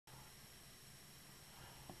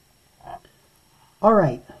All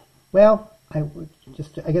right. Well, I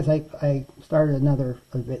guess I started another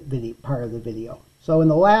part of the video. So in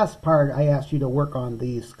the last part, I asked you to work on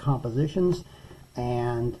these compositions,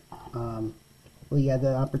 and we had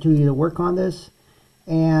the opportunity to work on this.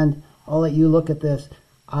 And I'll let you look at this.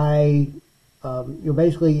 You're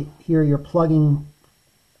basically here. You're plugging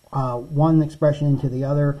one expression into the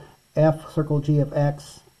other. F circle g of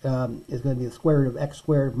x is going to be the square root of x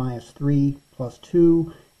squared minus 3 plus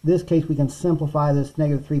 2. In this case, we can simplify this.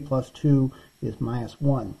 Negative 3 plus 2 is minus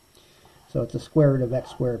 1. So it's the square root of x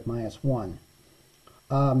squared minus 1.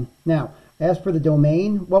 Now, as for the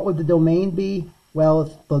domain, what would the domain be?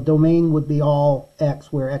 Well, the domain would be all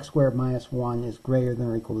x, where x squared minus 1 is greater than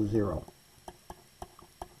or equal to 0.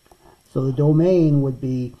 So the domain would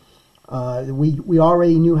be, we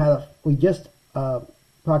already knew how to, we just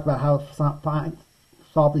talked about how to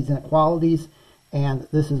solve these inequalities, and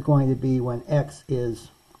this is going to be when x is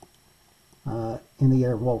in the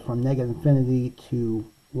interval from negative infinity to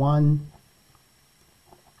 1,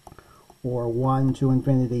 or 1 to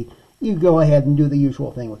infinity. You go ahead and do the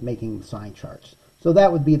usual thing with making sign charts. So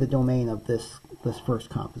that would be the domain of this first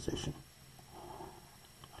composition.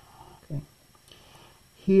 Okay.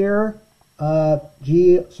 Here,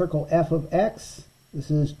 g circle f of x.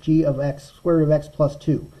 This is g of x, square root of x plus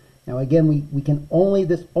 2. Now again, we can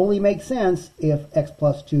this only makes sense if x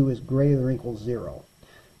plus 2 is greater than or equal to 0.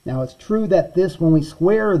 Now it's true that when we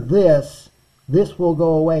square this will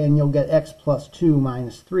go away and you'll get x plus 2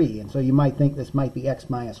 minus 3. And so you might think this might be x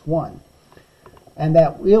minus 1. And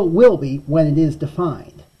that will be when it is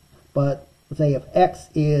defined. But let's say if x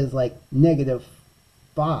is like negative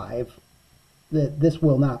 5, this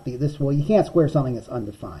will not be. You can't square something that's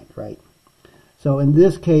undefined, right? So in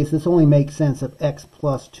this case, this only makes sense if x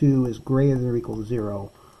plus 2 is greater than or equal to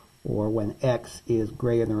 0, or when x is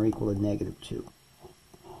greater than or equal to negative 2.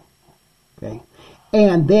 Okay?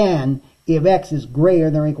 And then, if x is greater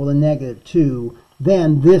than or equal to negative 2,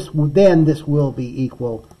 then this will be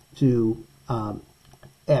equal to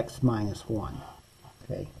x minus 1.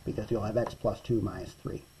 Okay? Because you'll have x plus 2 minus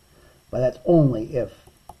 3. But that's only if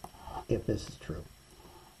this is true.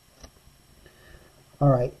 All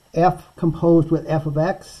right, f composed with f of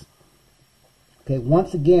x. Okay,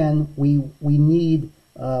 once again, we need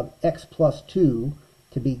x plus 2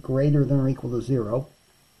 to be greater than or equal to 0,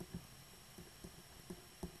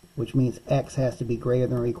 which means x has to be greater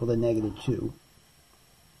than or equal to negative 2.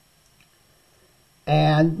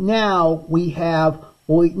 And now we have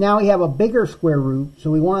a bigger square root, so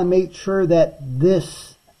we want to make sure that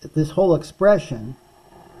this whole expression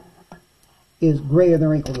is greater than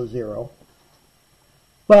or equal to 0.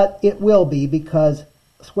 But it will be, because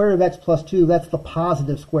square root of x plus 2, that's the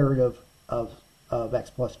positive square root of x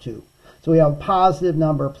plus 2. So we have a positive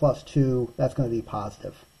number plus 2, that's going to be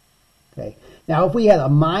positive. Okay. Now if we had a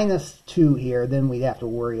minus 2 here, then we'd have to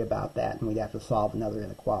worry about that, and we'd have to solve another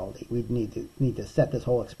inequality. We'd need to set this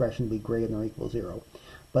whole expression to be greater than or equal to 0.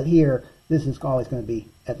 But here, this is always going to be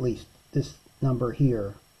at least, this number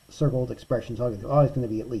here, circled expression is always going to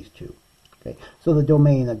be at least 2. Okay, so the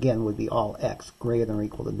domain again would be all x greater than or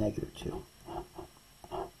equal to negative 2.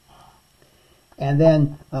 And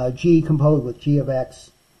then g composed with g of x,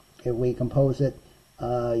 if we compose it,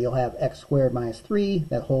 you'll have x squared minus 3,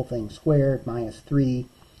 that whole thing squared minus 3.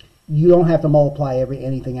 You don't have to multiply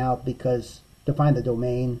anything out to find the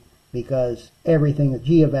domain, because everything,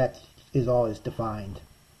 g of x is always defined.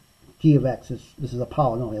 G of x this is a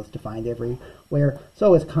polynomial, it's defined everywhere,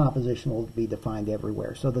 so its composition will be defined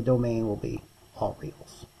everywhere. So the domain will be all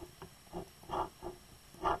reals.